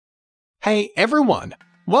Hey everyone,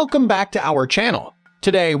 welcome back to our channel.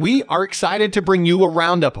 Today we are excited to bring you a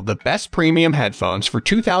roundup of the best premium headphones for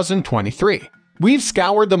 2023. We've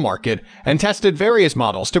scoured the market and tested various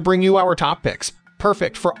models to bring you our top picks,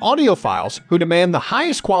 perfect for audiophiles who demand the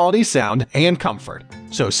highest quality sound and comfort.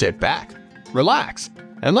 So sit back, relax,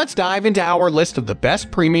 and let's dive into our list of the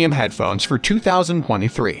best premium headphones for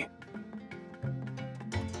 2023.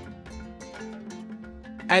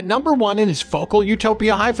 At number 1 is Focal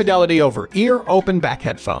Utopia High-Fidelity Over-Ear Open-Back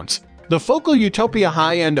Headphones. The Focal Utopia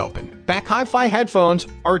High-End Open-Back Hi-Fi headphones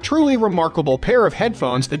are a truly remarkable pair of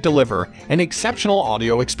headphones that deliver an exceptional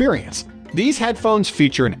audio experience. These headphones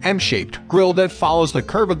feature an M-shaped grille that follows the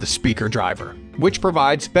curve of the speaker driver, which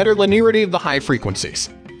provides better linearity of the high frequencies.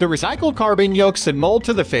 The recycled carbon yokes that mold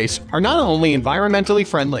to the face are not only environmentally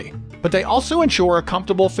friendly, but they also ensure a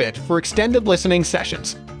comfortable fit for extended listening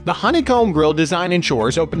sessions. The honeycomb grille design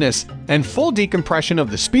ensures openness and full decompression of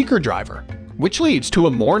the speaker driver, which leads to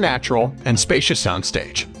a more natural and spacious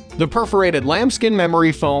soundstage. The perforated lambskin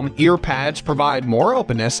memory foam ear pads provide more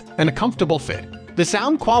openness and a comfortable fit. The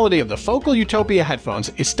sound quality of the Focal Utopia headphones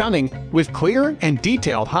is stunning, with clear and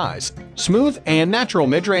detailed highs, smooth and natural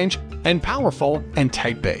mid-range, and powerful and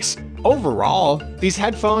tight bass. Overall, these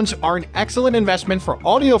headphones are an excellent investment for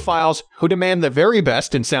audiophiles who demand the very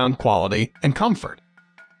best in sound quality and comfort.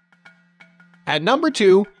 At number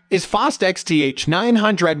 2 is Fostex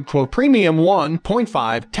TH900 Pro Premium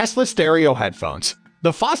 1.5 Tesla Stereo Headphones.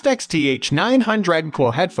 The Fostex TH900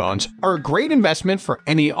 Pro headphones are a great investment for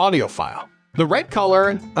any audiophile. The red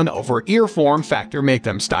color and over-ear form factor make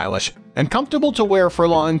them stylish and comfortable to wear for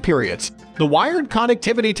long periods. The wired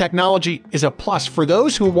connectivity technology is a plus for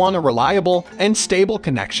those who want a reliable and stable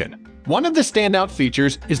connection. One of the standout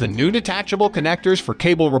features is the new detachable connectors for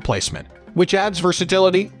cable replacement, which adds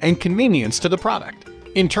versatility and convenience to the product.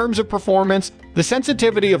 In terms of performance, the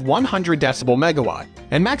sensitivity of 100 decibel megawatt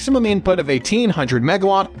and maximum input of 1800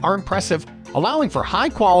 megawatt are impressive, allowing for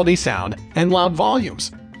high-quality sound and loud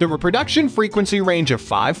volumes. The reproduction frequency range of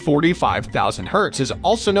 545,000 Hz is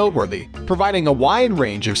also noteworthy, providing a wide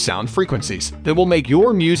range of sound frequencies that will make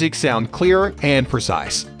your music sound clear and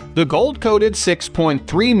precise. The gold-coated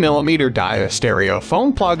 6.3mm dia stereo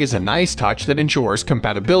phone plug is a nice touch that ensures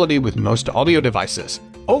compatibility with most audio devices.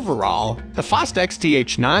 Overall, the Fostex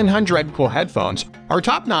TH900 Pro headphones are a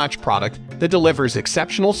top-notch product that delivers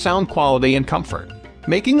exceptional sound quality and comfort,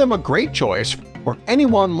 making them a great choice for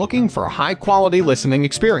anyone looking for a high-quality listening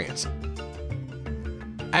experience.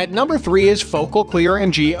 At number 3 is Focal Clear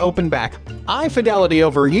MG Open-Back High-Fidelity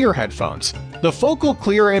Over-Ear Headphones. The Focal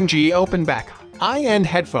Clear MG Open-Back high-end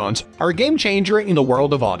headphones are a game-changer in the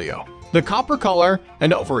world of audio. The copper color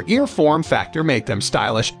and over-ear form factor make them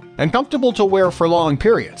stylish and comfortable to wear for long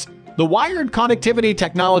periods. The wired connectivity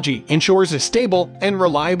technology ensures a stable and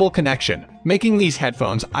reliable connection, making these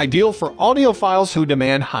headphones ideal for audiophiles who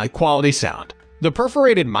demand high-quality sound. The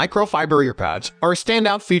perforated microfiber earpads are a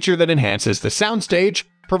standout feature that enhances the soundstage,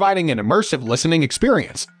 providing an immersive listening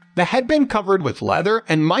experience. The headband covered with leather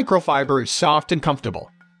and microfiber is soft and comfortable,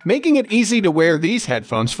 making it easy to wear these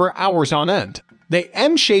headphones for hours on end. The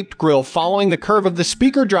M-shaped grille following the curve of the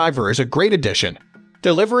speaker driver is a great addition,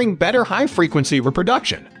 delivering better high-frequency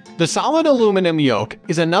reproduction. The solid aluminum yoke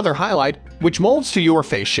is another highlight, which molds to your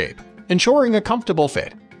face shape, ensuring a comfortable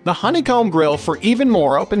fit. The honeycomb grille for even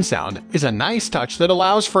more open sound is a nice touch that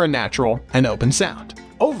allows for a natural and open sound.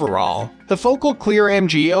 Overall, the Focal Clear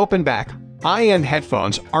MG Open-Back high-end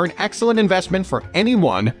headphones are an excellent investment for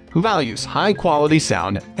anyone who values high-quality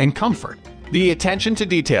sound and comfort. The attention to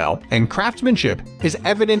detail and craftsmanship is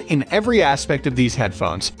evident in every aspect of these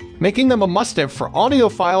headphones, making them a must-have for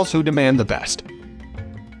audiophiles who demand the best.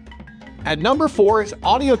 At number 4 is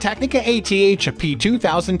Audio-Technica ATH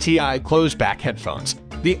P2000 Ti Closed-Back Headphones.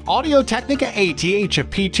 The Audio-Technica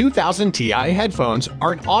ATH P2000 Ti headphones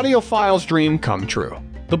are an audiophile's dream come true.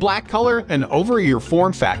 The black color and over-ear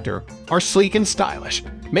form factor are sleek and stylish,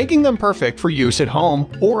 making them perfect for use at home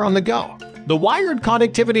or on the go. The wired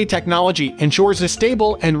connectivity technology ensures a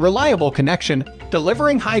stable and reliable connection,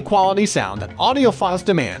 delivering high-quality sound that audiophiles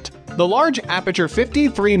demand. The large aperture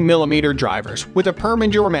 53mm drivers with a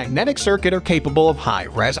per-endure magnetic circuit are capable of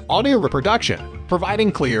high-res audio reproduction, providing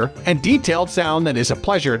clear and detailed sound that is a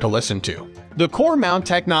pleasure to listen to. The core mount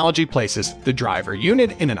technology places the driver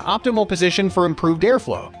unit in an optimal position for improved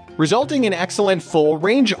airflow, resulting in excellent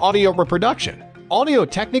full-range audio reproduction.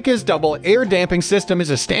 Audio-Technica's double air damping system is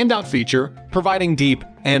a standout feature, providing deep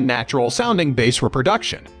and natural-sounding bass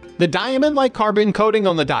reproduction. The diamond-like carbon coating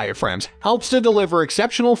on the diaphragms helps to deliver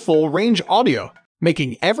exceptional full-range audio,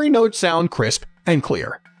 making every note sound crisp and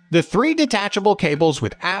clear. The 3 detachable cables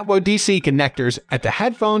with AUO-DC connectors at the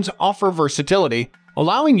headphones offer versatility,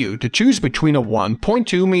 allowing you to choose between a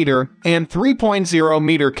 1.2 meter and 3.0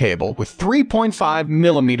 meter cable with 3.5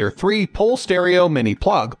 mm 3-pole stereo mini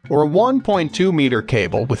plug or a 1.2 meter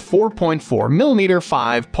cable with 4.4 mm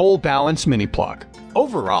 5-pole balance mini plug.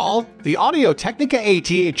 Overall, the Audio-Technica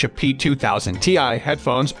TECHATOP P2000 Ti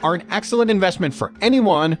headphones are an excellent investment for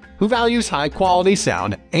anyone who values high-quality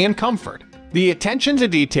sound and comfort. The attention to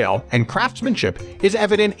detail and craftsmanship is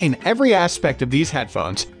evident in every aspect of these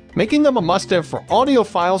headphones, making them a must-have for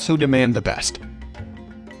audiophiles who demand the best.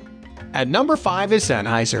 At number 5 is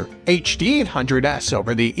Sennheiser HD800S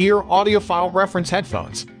over-the-ear audiophile reference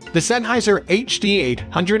headphones. The Sennheiser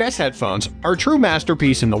HD800S headphones are a true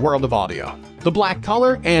masterpiece in the world of audio. The black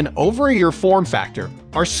color and over-ear form factor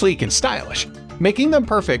are sleek and stylish, making them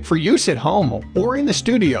perfect for use at home or in the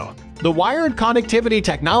studio. The wired connectivity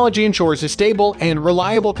technology ensures a stable and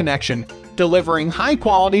reliable connection, delivering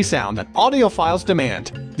high-quality sound that audiophiles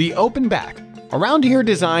demand. The open back, around-ear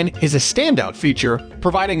design is a standout feature,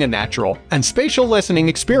 providing a natural and spatial listening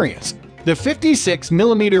experience. The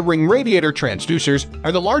 56mm ring radiator transducers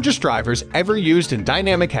are the largest drivers ever used in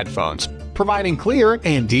dynamic headphones, providing clear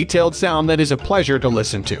and detailed sound that is a pleasure to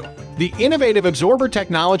listen to. The innovative absorber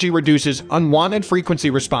technology reduces unwanted frequency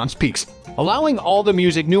response peaks, allowing all the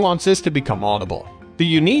music nuances to become audible. The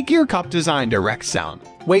unique ear cup design directs sound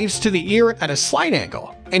waves to the ear at a slight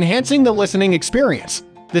angle, enhancing the listening experience.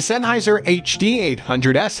 The Sennheiser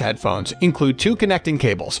HD800S headphones include 2 connecting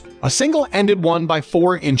cables, a single-ended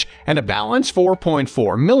 1x4" and a balanced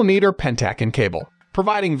 4.4mm Pentagon cable,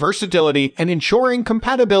 providing versatility and ensuring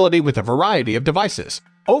compatibility with a variety of devices.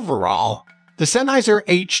 Overall, the Sennheiser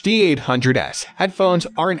HD800S headphones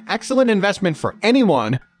are an excellent investment for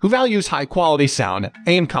anyone who values high-quality sound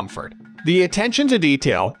and comfort. The attention to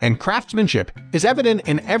detail and craftsmanship is evident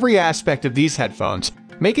in every aspect of these headphones,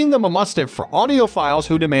 making them a must-have for audiophiles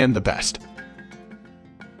who demand the best.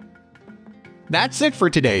 That's it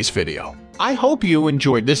for today's video. I hope you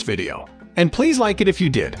enjoyed this video, and please like it if you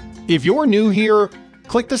did. If you're new here,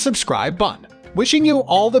 click the subscribe button. Wishing you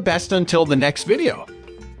all the best until the next video.